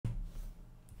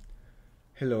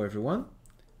Hello everyone,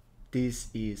 this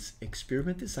is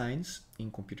Experiment Designs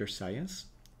in Computer Science,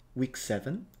 Week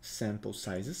 7, Sample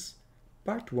Sizes,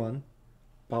 Part 1,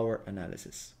 Power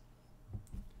Analysis.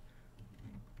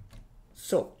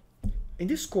 So, in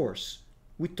this course,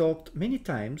 we talked many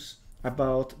times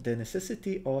about the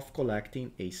necessity of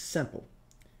collecting a sample,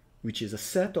 which is a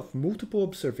set of multiple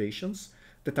observations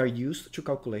that are used to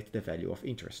calculate the value of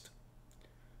interest.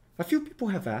 A few people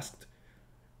have asked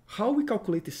how we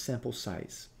calculate the sample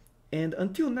size, and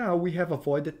until now we have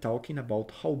avoided talking about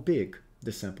how big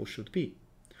the sample should be.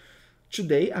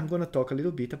 Today I'm going to talk a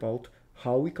little bit about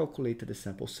how we calculate the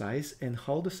sample size and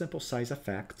how the sample size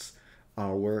affects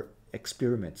our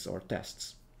experiments or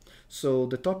tests. So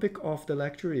the topic of the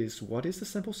lecture is: what is the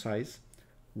sample size?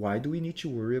 Why do we need to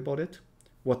worry about it?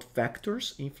 What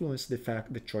factors influence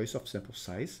the choice of sample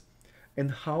size?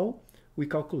 And how we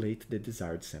calculate the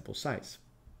desired sample size.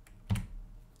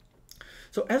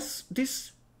 So as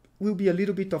this will be a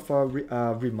little bit of a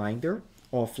reminder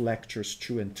of lectures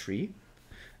 2 and 3,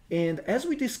 and as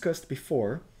we discussed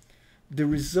before, the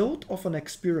result of an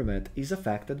experiment is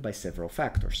affected by several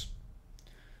factors.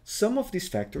 Some of these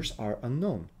factors are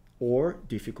unknown or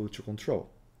difficult to control.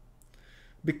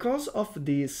 Because of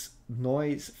these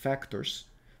noise factors,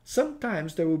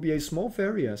 sometimes there will be a small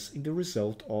variance in the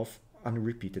result of a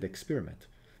repeated experiment.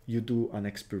 You do an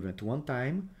experiment one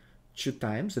time, 2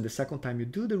 times, and the second time you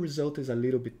do, the result is a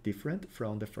little bit different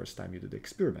from the first time you do the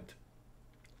experiment.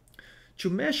 To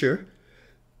measure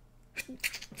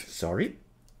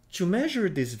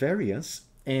this variance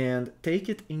and take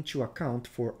it into account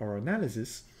for our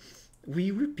analysis, we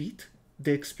repeat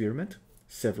the experiment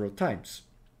several times,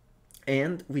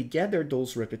 and we gather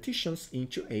those repetitions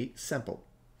into a sample.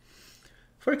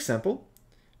 For example,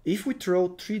 if we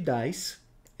throw 3 dice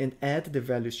and add the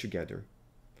values together,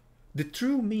 the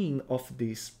true mean of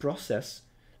this process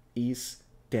is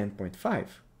 10.5.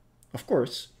 Of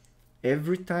course,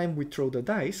 every time we throw the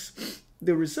dice,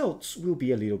 the results will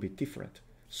be a little bit different.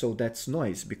 So that's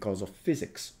noise because of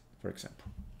physics, for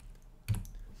example.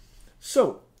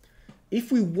 So,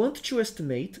 if we want to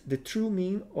estimate the true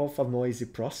mean of a noisy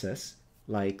process,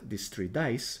 like these 3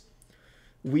 dice,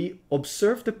 we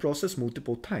observe the process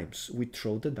multiple times. We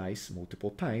throw the dice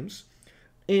multiple times,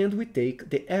 and we take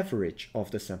the average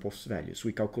of the sample's values.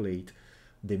 We calculate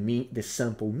the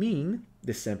sample mean,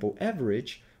 the sample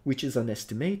average, which is an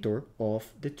estimator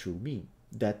of the true mean.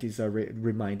 That is a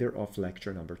reminder of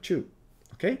lecture number 2.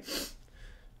 Okay?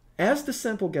 As the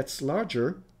sample gets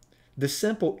larger, the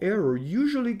sample error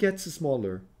usually gets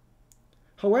smaller.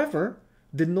 However,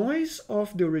 the noise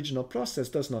of the original process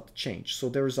does not change. So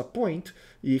there is a point,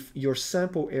 if your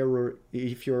sample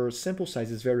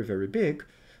size is very, very big,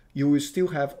 you will still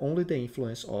have only the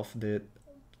influence of the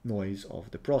noise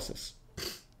of the process.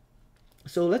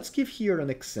 So let's give here an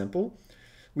example.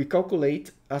 We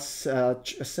calculate a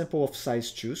sample of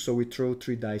size 2. So we throw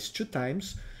 3 dice 2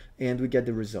 times and we get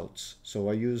the results. So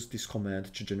I use this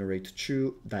command to generate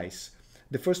 2 dice.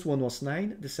 The first one was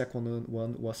 9, the second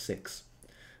one was 6.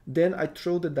 Then I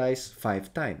throw the dice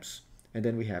 5 times, and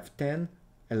then we have 10,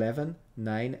 11,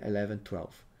 9, 11,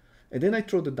 12. And then I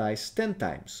throw the dice 10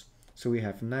 times. So we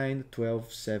have 9,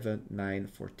 12, 7, 9,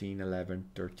 14, 11,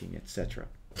 13, etc.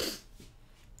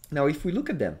 Now, if we look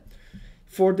at them,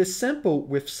 for the sample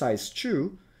with size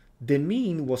 2, the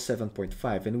mean was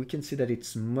 7.5, and we can see that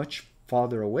it's much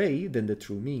farther away than the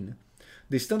true mean.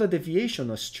 The standard deviation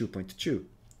was 2.2.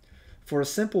 For a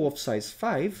sample of size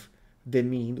 5, the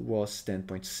mean was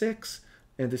 10.6,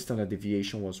 and the standard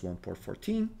deviation was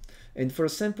 1.14. And for a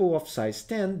sample of size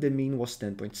 10, the mean was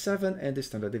 10.7, and the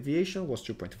standard deviation was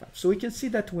 2.5. So we can see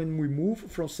that when we move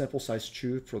from sample size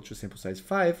 2 to sample size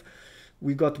 5,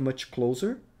 we got much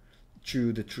closer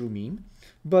to the true mean.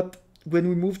 But when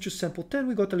we move to sample 10,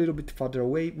 we got a little bit farther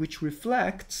away, which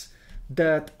reflects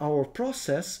that our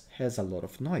process has a lot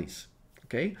of noise.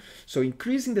 Okay? So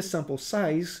increasing the sample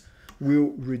size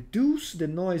will reduce the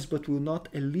noise, but will not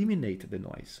eliminate the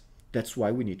noise. That's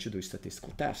why we need to do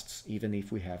statistical tests, even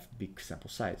if we have big sample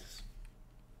sizes.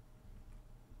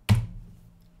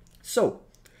 So,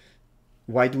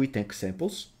 why do we take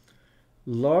samples?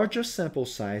 Larger sample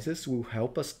sizes will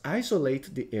help us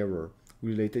isolate the error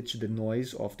related to the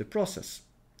noise of the process.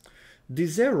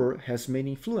 This error has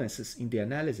many influences in the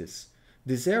analysis.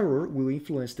 This error will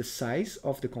influence the size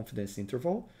of the confidence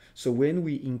interval. So when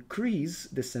we increase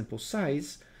the sample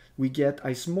size, we get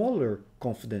a smaller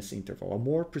confidence interval, a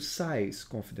more precise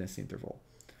confidence interval.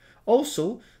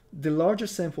 Also, the larger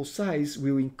sample size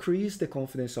will increase the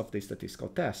confidence of the statistical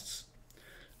tests.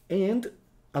 And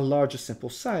a larger sample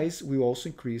size will also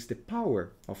increase the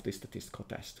power of the statistical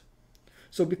test.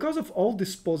 So because of all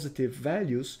these positive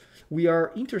values, we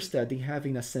are interested in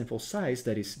having a sample size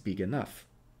that is big enough.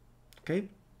 Okay?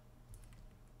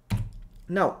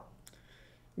 Now,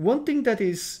 one thing that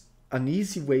is an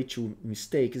easy way to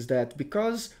mistake is that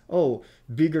because, oh,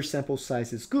 bigger sample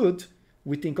size is good,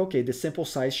 we think, okay, the sample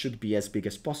size should be as big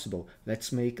as possible.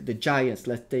 Let's make the giants,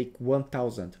 let's take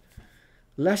 1,000.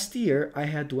 Last year, I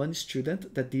had one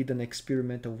student that did an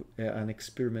experimental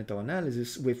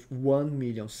analysis with 1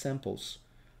 million samples.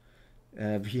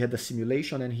 He had a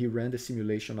simulation and he ran the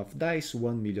simulation of dice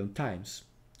 1 million times.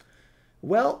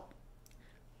 Well,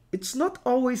 it's not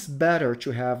always better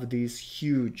to have these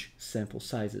huge sample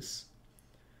sizes.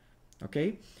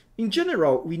 Okay? In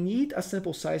general, we need a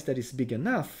sample size that is big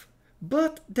enough,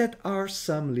 but there are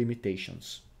some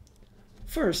limitations.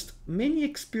 First, many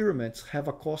experiments have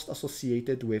a cost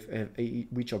associated with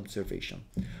each observation.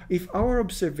 If our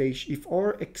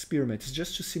experiment is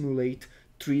just to simulate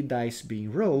 3 dice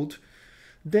being rolled,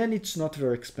 then it's not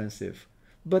very expensive.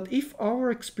 But if our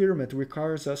experiment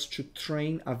requires us to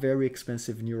train a very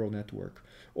expensive neural network,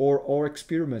 or our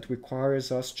experiment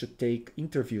requires us to take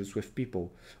interviews with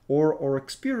people, or our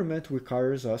experiment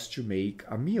requires us to make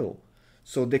a meal,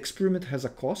 so the experiment has a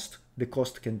cost. The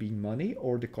cost can be in money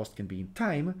or the cost can be in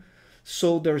time.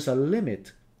 So there's a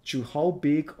limit to how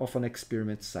big of an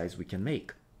experiment size we can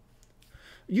make.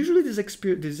 Usually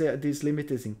this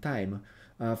limit is in time.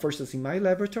 For instance, in my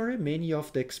laboratory, many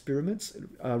of the experiments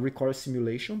require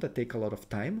simulation that take a lot of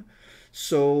time.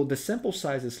 So the sample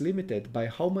size is limited by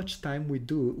how much time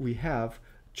we have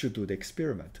to do the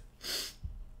experiment.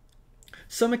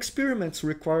 Some experiments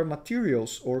require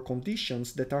materials or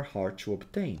conditions that are hard to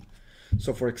obtain.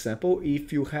 So for example,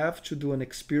 if you have to do an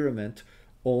experiment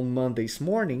on Mondays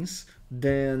mornings,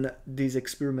 then this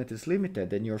experiment is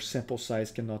limited and your sample size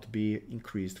cannot be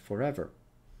increased forever.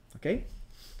 Okay?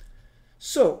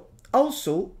 So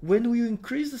also, when we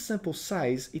increase the sample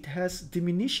size, it has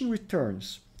diminishing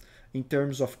returns in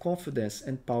terms of confidence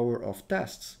and power of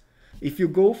tests. If you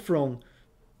go from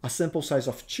a sample size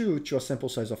of 2 to a sample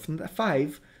size of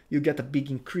 5, you get a big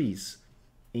increase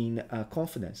in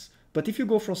confidence. But if you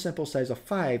go from sample size of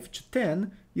 5 to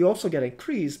 10, you also get an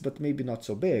increase, but maybe not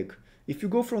so big. If you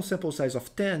go from sample size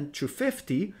of 10 to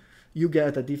 50, you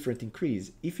get a different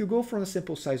increase. If you go from a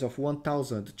sample size of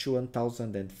 1,000 to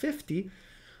 1,050,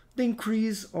 the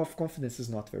increase of confidence is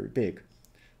not very big.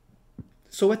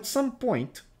 So at some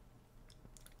point,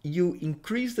 you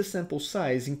increase the sample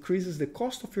size, increases the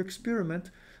cost of your experiment,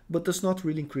 but does not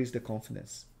really increase the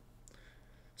confidence.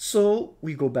 So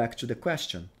we go back to the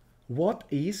question, what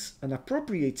is an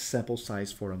appropriate sample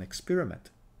size for an experiment?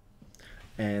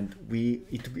 And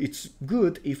it's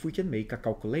good if we can make a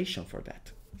calculation for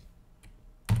that.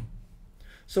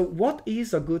 So what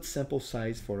is a good sample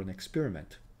size for an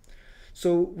experiment?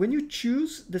 So when you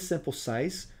choose the sample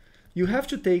size, you have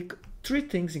to take 3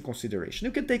 things in consideration.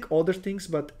 You can take other things,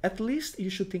 but at least you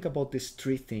should think about these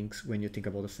 3 things when you think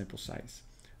about a sample size.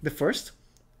 The first,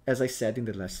 as I said in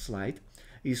the last slide,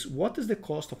 is what is the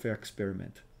cost of your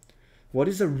experiment? What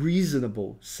is a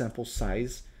reasonable sample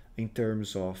size in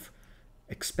terms of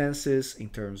expenses, in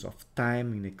terms of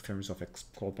time, in terms of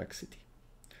complexity?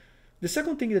 The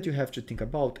second thing that you have to think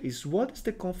about is what is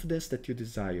the confidence that you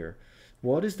desire?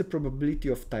 What is the probability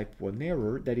of type 1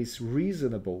 error that is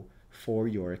reasonable for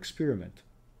your experiment?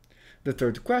 The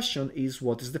third question is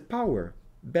what is the power,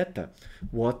 beta?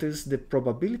 What is the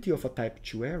probability of a type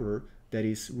 2 error that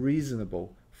is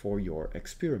reasonable for your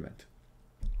experiment?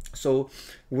 So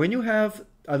when you have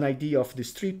an idea of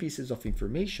these 3 pieces of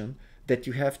information that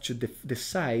you have to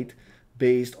decide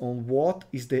based on what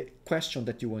is the question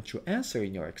that you want to answer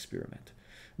in your experiment,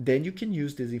 then you can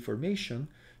use this information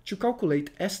to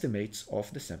calculate estimates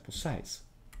of the sample size.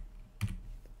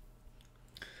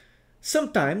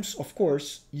 Sometimes, of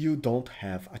course, you don't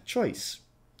have a choice.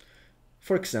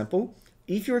 For example,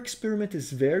 if your experiment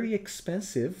is very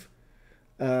expensive,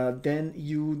 then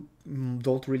you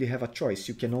don't really have a choice.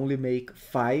 You can only make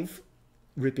 5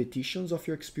 repetitions of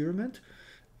your experiment,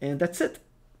 and that's it.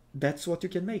 That's what you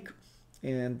can make.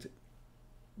 And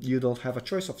you don't have a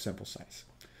choice of sample size.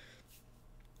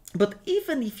 But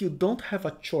even if you don't have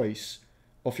a choice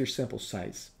of your sample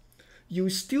size, you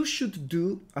still should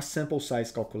do a sample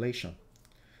size calculation.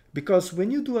 Because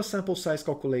when you do a sample size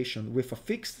calculation with a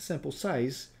fixed sample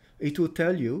size, it will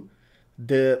tell you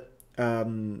the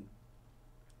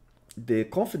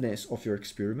confidence of your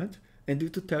experiment, and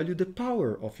it will tell you the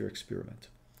power of your experiment.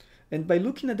 And by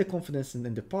looking at the confidence and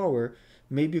the power,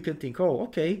 maybe you can think, oh,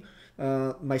 okay,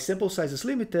 my sample size is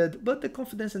limited, but the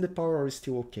confidence and the power are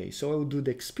still okay. So I will do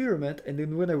the experiment, and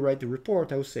then when I write the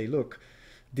report, I will say, look,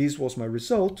 this was my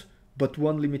result, But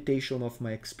one limitation of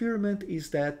my experiment is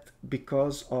that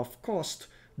because of cost,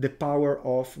 the power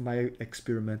of my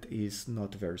experiment is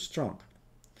not very strong.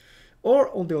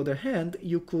 Or on the other hand,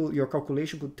 your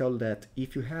calculation could tell that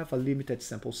if you have a limited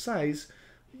sample size,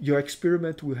 your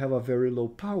experiment will have a very low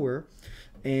power,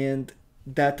 and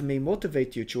that may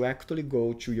motivate you to actually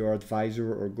go to your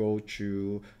advisor or go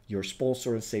to your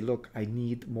sponsor and say, look, I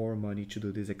need more money to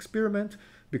do this experiment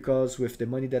because with the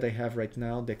money that I have right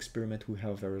now, the experiment will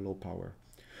have very low power.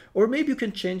 Or maybe you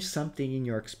can change something in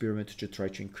your experiment to try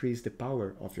to increase the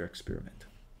power of your experiment.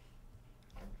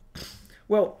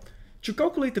 Well, to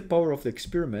calculate the power of the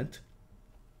experiment,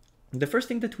 the first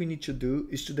thing that we need to do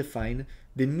is to define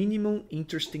the minimum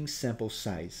interesting sample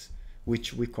size,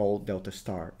 which we call delta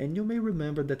star. And you may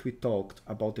remember that we talked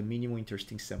about the minimum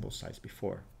interesting sample size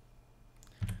before.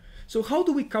 So how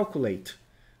do we calculate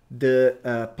the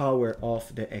power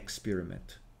of the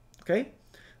experiment? Okay,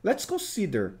 let's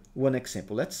consider one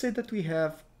example. Let's say that we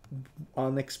have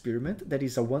an experiment that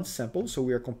is a one sample, so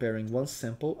we are comparing one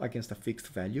sample against a fixed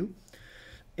value.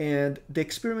 And the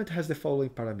experiment has the following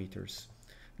parameters.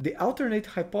 The alternate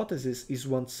hypothesis is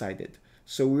one-sided.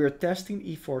 So we are testing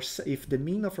if the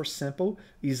mean of our sample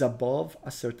is above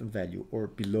a certain value or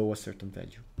below a certain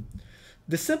value.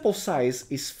 The sample size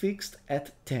is fixed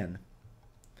at 10.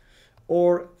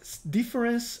 Or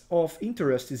difference of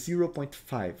interest is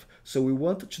 0.5. So we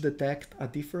want to detect a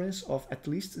difference of at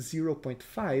least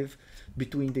 0.5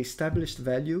 between the established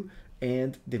value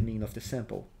and the mean of the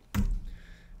sample.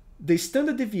 The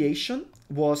standard deviation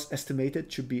was estimated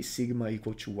to be sigma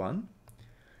equal to 1.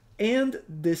 And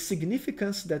the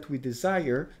significance that we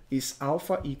desire is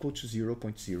alpha equal to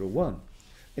 0.01.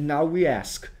 And now we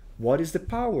ask, what is the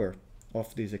power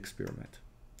of this experiment?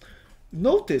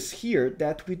 Notice here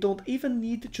that we don't even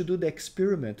need to do the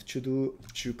experiment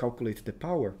to calculate the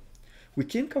power. We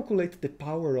can calculate the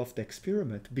power of the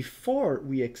experiment before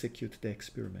we execute the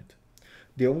experiment.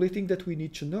 The only thing that we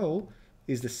need to know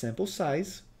is the sample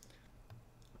size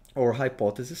or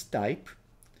hypothesis type,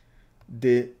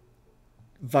 the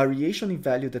variation in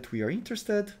value that we are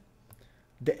interested,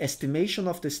 the estimation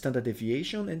of the standard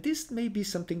deviation, and this may be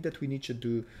something that we need to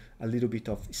do a little bit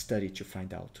of study to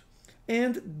find out,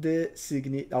 and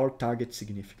our target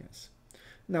significance.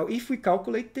 Now, if we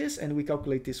calculate this, and we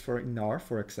calculate this in R,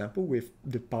 for example, with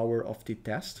the power of the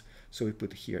test, so we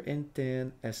put here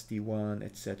N10, SD1,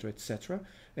 etc.,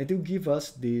 and it will give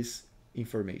us this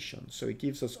information. So it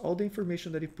gives us all the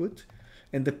information that it put,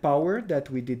 and the power that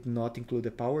we did not include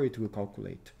the power, it will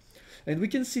calculate. And we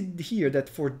can see here that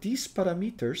for these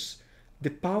parameters,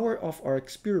 the power of our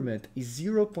experiment is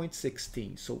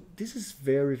 0.16. So this is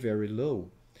very, very low.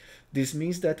 This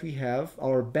means that we have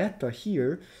our beta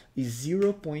here is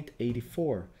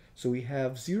 0.84. So we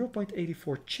have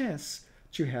 0.84 chance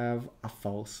to have a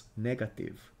false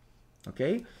negative.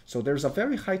 Okay, so there's a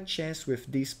very high chance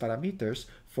with these parameters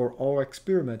for our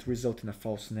experiment result in a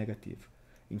false negative.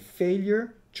 In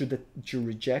failure to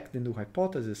reject the null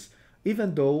hypothesis,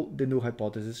 even though the null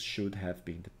hypothesis should have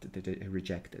been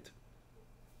rejected.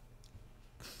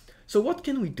 So what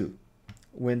can we do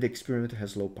when the experiment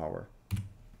has low power?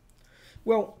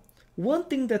 Well, one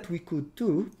thing that we could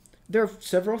do, there are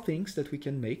several things that we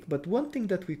can make, but one thing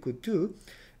that we could do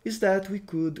is that we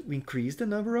could increase the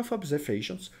number of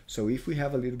observations. So if we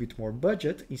have a little bit more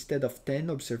budget, instead of 10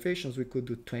 observations, we could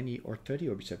do 20 or 30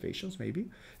 observations maybe,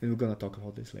 and we're going to talk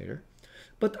about this later.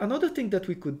 But another thing that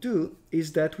we could do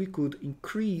is that we could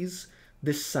increase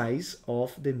the size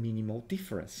of the minimal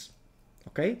difference.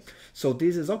 Okay, so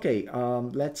this is okay.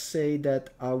 Let's say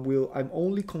that I'm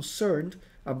only concerned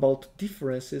about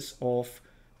differences of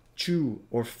 2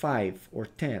 or 5 or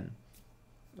 10.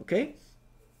 Okay.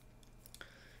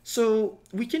 So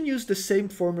we can use the same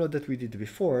formula that we did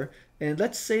before, and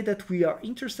let's say that we are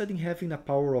interested in having a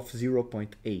power of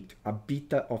 0.8, a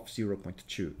beta of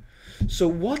 0.2. So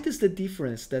what is the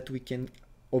difference that we can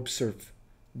observe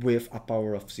with a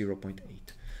power of 0.8?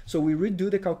 So we redo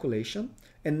the calculation,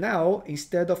 and now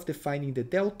instead of defining the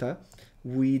delta,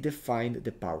 we define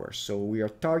the power. So we are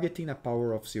targeting a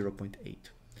power of 0.8.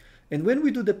 And when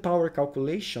we do the power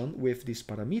calculation with these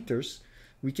parameters,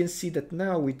 we can see that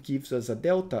now it gives us a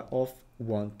delta of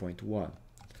 1.1.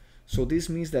 So this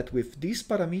means that with these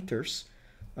parameters,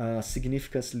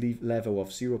 significance level of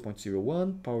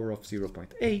 0.01, power of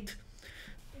 0.8,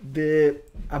 the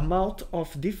amount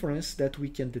of difference that we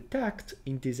can detect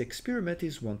in this experiment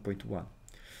is 1.1.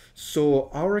 So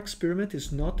our experiment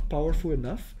is not powerful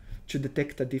enough to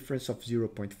detect a difference of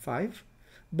 0.5,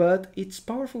 but it's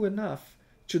powerful enough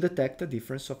to detect a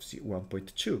difference of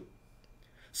 1.2.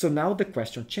 So now the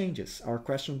question changes. Our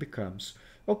question becomes,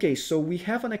 Okay, so we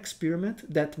have an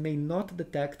experiment that may not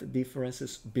detect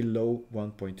differences below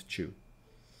 1.2.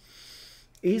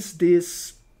 Is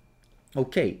this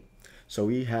okay? So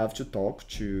we have to talk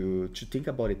to think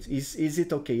about it. Is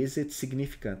it okay? Is it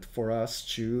significant for us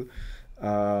to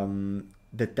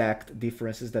detect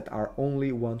differences that are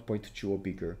only 1.2 or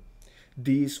bigger?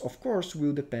 This, of course,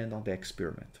 will depend on the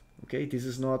experiment. Okay, this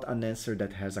is not an answer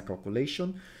that has a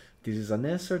calculation. This is an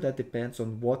answer that depends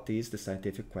on what is the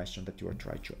scientific question that you are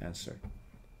trying to answer.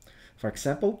 For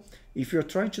example, if you're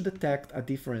trying to detect a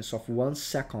difference of 1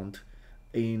 second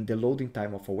in the loading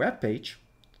time of a web page,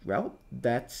 well,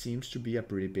 that seems to be a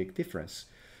pretty big difference.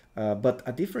 But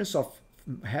a difference of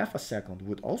half a second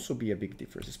would also be a big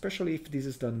difference, especially if this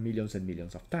is done millions and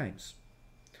millions of times.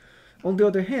 On the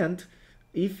other hand,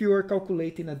 if you are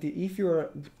calculating if you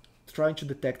are trying to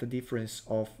detect a difference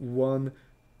of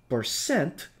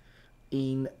 1%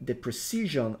 in the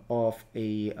precision of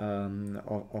an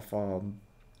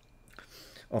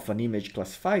image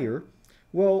classifier,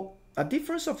 well, a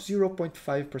difference of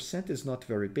 0.5% is not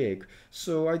very big,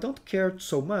 so I don't care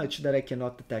so much that I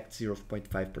cannot detect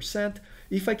 0.5%.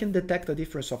 If I can detect a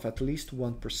difference of at least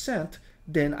 1%,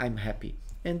 then I'm happy.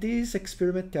 And this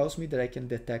experiment tells me that I can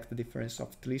detect a difference of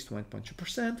at least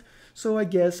 1.2%, so I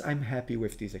guess I'm happy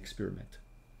with this experiment.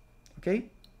 Okay?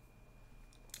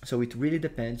 So it really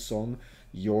depends on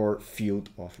your field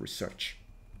of research.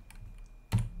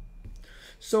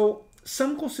 So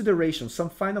some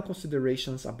final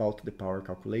considerations about the power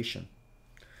calculation.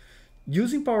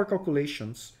 Using power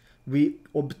calculations, we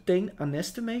obtain an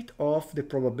estimate of the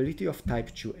probability of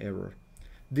type 2 error.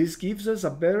 This gives us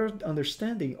a better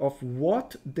understanding of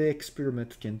what the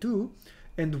experiment can do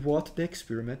and what the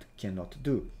experiment cannot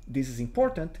do. This is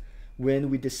important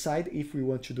when we decide if we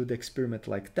want to do the experiment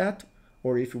like that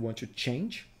or if we want to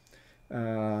change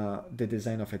the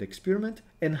design of an experiment,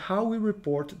 and how we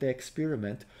report the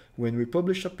experiment when we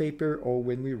publish a paper or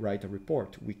when we write a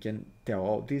report. We can tell,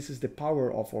 oh, this is the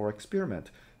power of our experiment.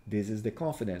 This is the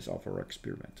confidence of our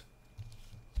experiment.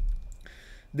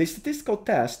 The statistical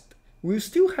test will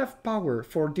still have power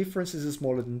for differences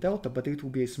smaller than delta, but it will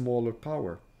be a smaller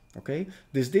power. Okay?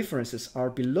 These differences are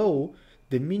below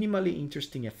the minimally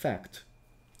interesting effect.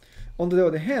 On the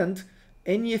other hand,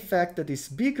 any effect that is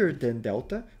bigger than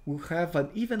delta will have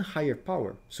an even higher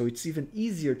power. So it's even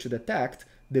easier to detect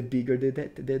the bigger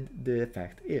the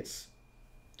effect is.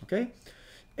 Okay?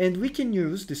 And we can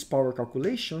use this power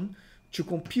calculation to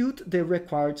compute the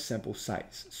required sample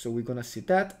size. So we're going to see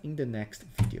that in the next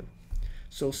video.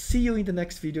 So see you in the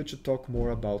next video to talk more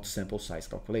about sample size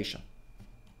calculation.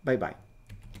 Bye-bye.